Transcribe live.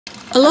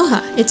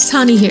Aloha, it's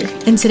Tani here,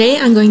 and today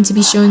I'm going to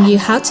be showing you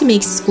how to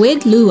make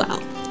Squid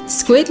Luau.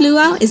 Squid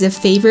Luau is a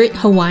favorite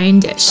Hawaiian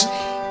dish.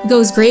 It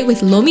goes great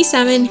with lomi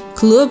salmon,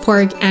 kalua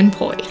pork, and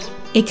poi.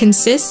 It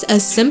consists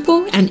of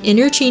simple and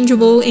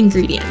interchangeable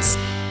ingredients.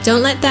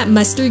 Don't let that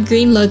mustard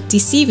green look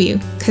deceive you,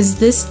 cause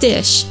this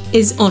dish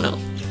is ono.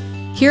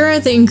 Here are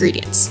the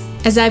ingredients.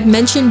 As I've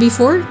mentioned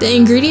before, the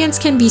ingredients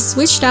can be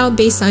switched out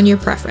based on your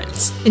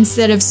preference.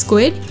 Instead of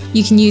squid,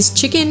 you can use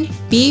chicken,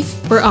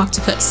 beef, or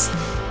octopus.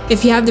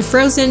 If you have the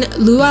frozen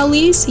luau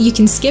leaves, you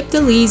can skip the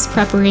leaves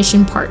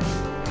preparation part.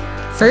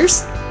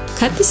 First,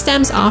 cut the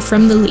stems off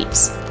from the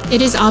leaves.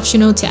 It is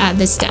optional to add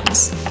the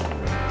stems.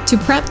 To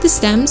prep the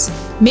stems,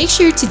 make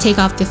sure to take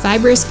off the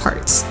fibrous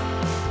parts.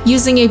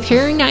 Using a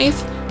paring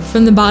knife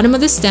from the bottom of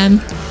the stem,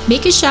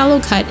 make a shallow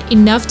cut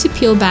enough to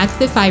peel back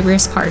the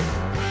fibrous part.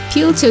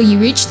 Peel till you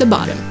reach the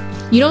bottom.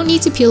 You don't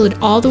need to peel it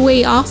all the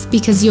way off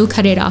because you'll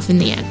cut it off in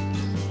the end.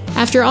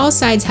 After all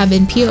sides have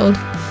been peeled,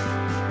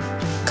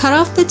 cut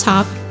off the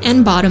top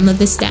and bottom of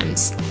the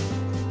stems.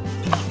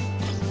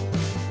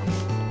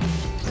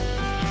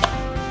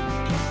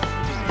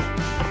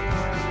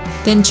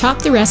 Then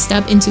chop the rest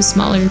up into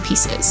smaller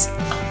pieces.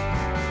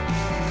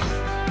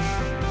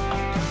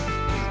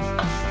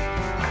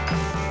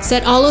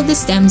 Set all of the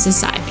stems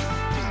aside.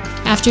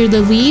 After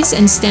the leaves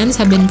and stems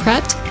have been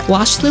prepped,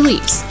 wash the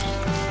leaves.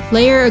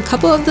 Layer a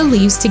couple of the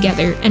leaves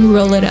together and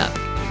roll it up.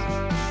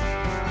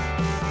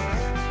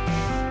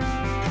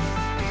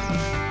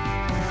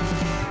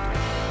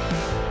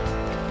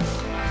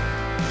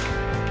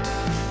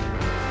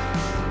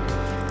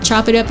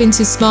 Chop it up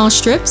into small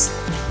strips.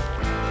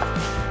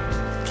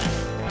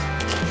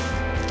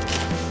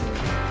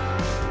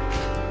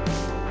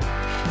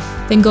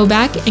 Then go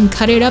back and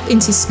cut it up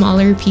into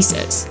smaller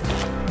pieces.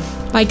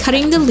 By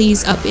cutting the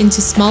leaves up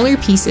into smaller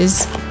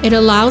pieces, it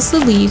allows the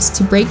leaves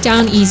to break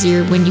down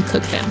easier when you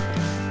cook them.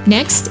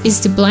 Next is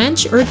to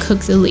blanch or cook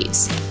the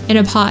leaves. In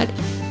a pot,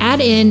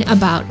 add in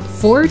about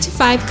 4 to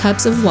 5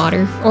 cups of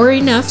water or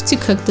enough to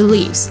cook the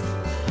leaves.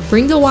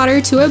 Bring the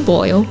water to a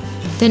boil,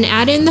 then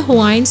add in the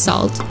Hawaiian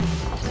salt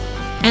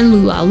and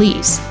luau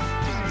leaves.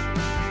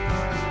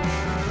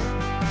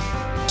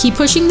 Keep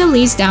pushing the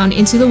leaves down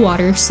into the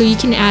water so you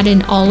can add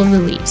in all of the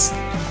leaves.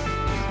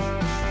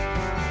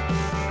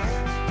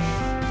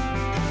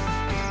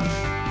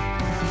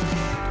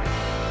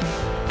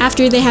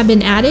 After they have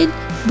been added,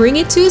 bring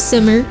it to a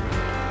simmer,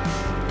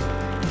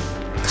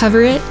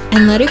 cover it,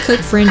 and let it cook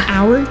for an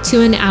hour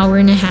to an hour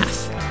and a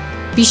half.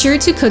 Be sure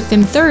to cook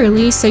them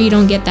thoroughly so you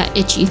don't get that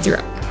itchy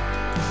throat.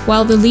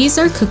 While the leaves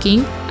are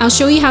cooking, I'll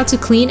show you how to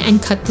clean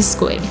and cut the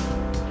squid.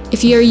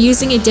 If you are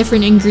using a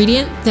different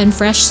ingredient than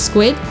fresh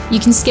squid, you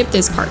can skip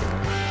this part.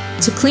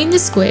 To clean the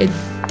squid,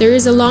 there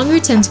is a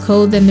longer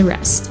tentacle than the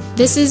rest.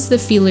 This is the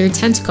feeler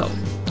tentacle.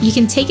 You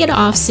can take it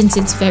off since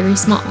it's very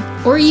small,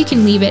 or you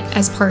can leave it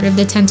as part of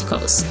the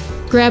tentacles.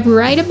 Grab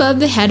right above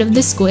the head of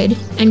the squid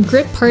and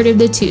grip part of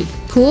the tube.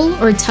 Pull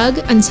or tug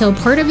until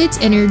part of its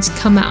innards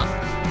come out,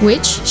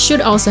 which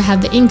should also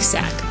have the ink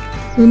sac.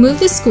 Remove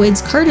the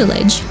squid's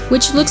cartilage,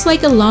 which looks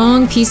like a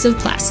long piece of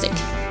plastic.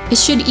 It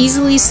should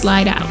easily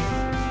slide out.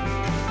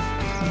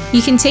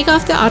 You can take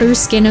off the outer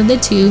skin of the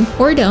tube,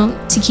 or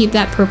don't, to keep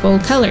that purple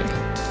color.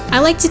 I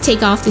like to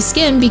take off the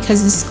skin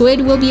because the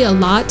squid will be a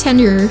lot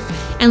tenderer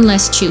and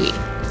less chewy.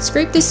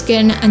 Scrape the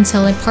skin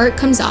until a part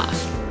comes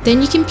off. Then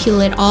you can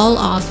peel it all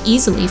off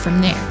easily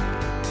from there.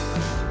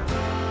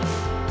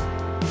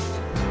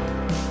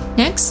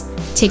 Next,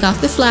 take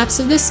off the flaps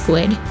of the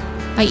squid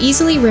by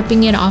easily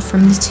ripping it off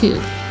from the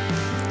tube.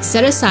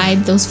 Set aside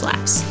those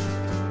flaps.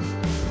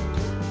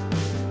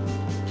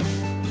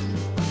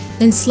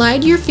 Then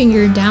slide your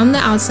finger down the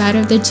outside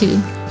of the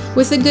tube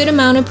with a good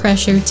amount of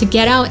pressure to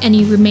get out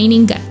any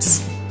remaining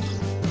guts.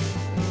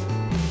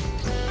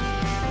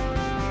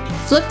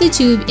 Flip the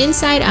tube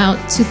inside out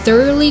to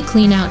thoroughly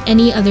clean out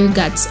any other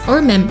guts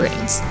or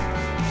membranes.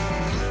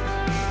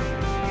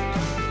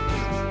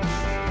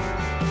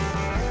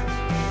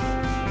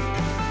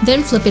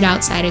 Then flip it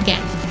outside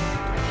again.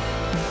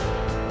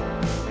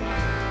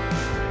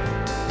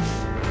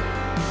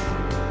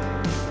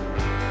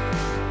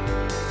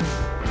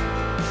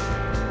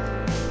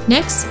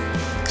 Next,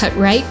 cut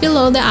right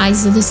below the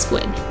eyes of the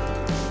squid.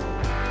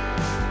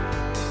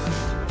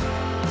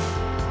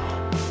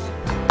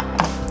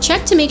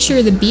 Check to make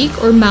sure the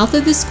beak or mouth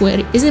of the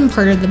squid isn't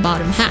part of the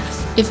bottom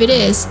half. If it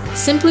is,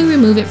 simply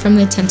remove it from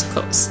the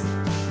tentacles.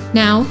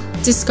 Now,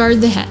 discard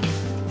the head.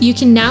 You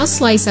can now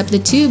slice up the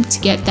tube to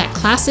get that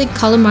classic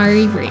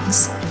calamari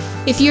rings.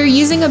 If you're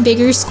using a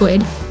bigger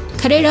squid,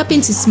 cut it up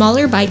into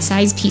smaller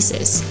bite-sized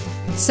pieces.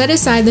 Set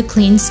aside the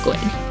cleaned squid.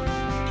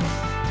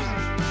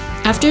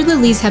 After the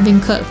leaves have been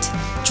cooked,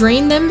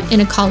 drain them in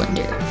a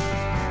colander.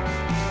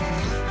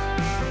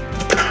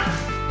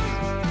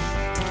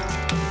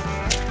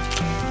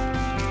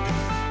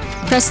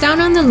 Press down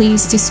on the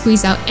leaves to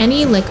squeeze out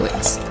any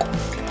liquids.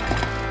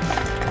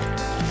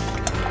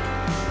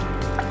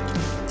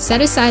 Set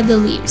aside the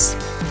leaves.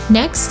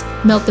 Next,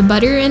 melt the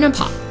butter in a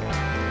pot.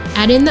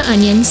 Add in the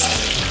onions,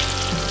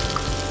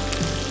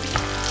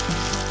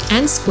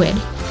 and squid.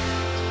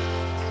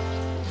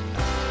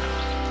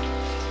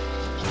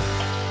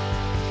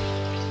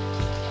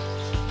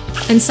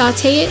 And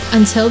sauté it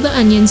until the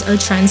onions are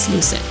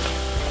translucent.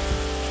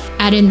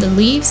 Add in the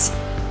leaves,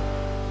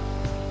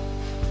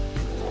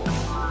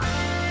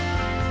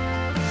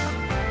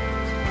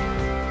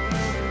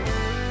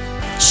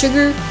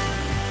 sugar,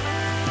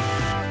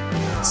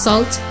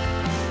 salt,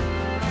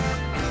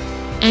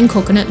 and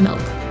coconut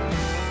milk.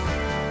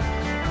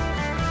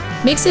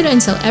 Mix it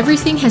until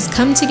everything has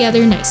come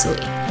together nicely.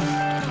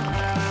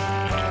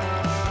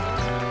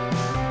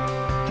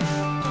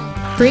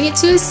 Bring it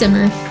to a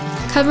simmer,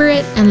 cover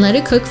it, and let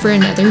it cook for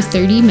another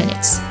 30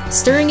 minutes,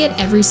 stirring it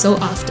every so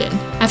often.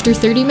 After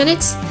 30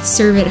 minutes,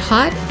 serve it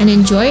hot and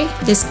enjoy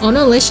this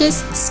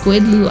onolicious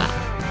squid luau.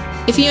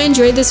 If you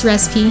enjoyed this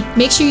recipe,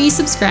 make sure you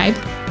subscribe,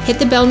 hit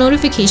the bell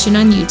notification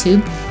on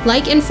YouTube,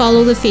 like and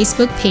follow the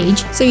Facebook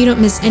page so you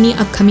don't miss any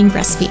upcoming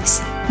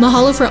recipes.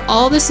 Mahalo for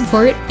all the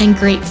support and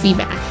great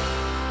feedback.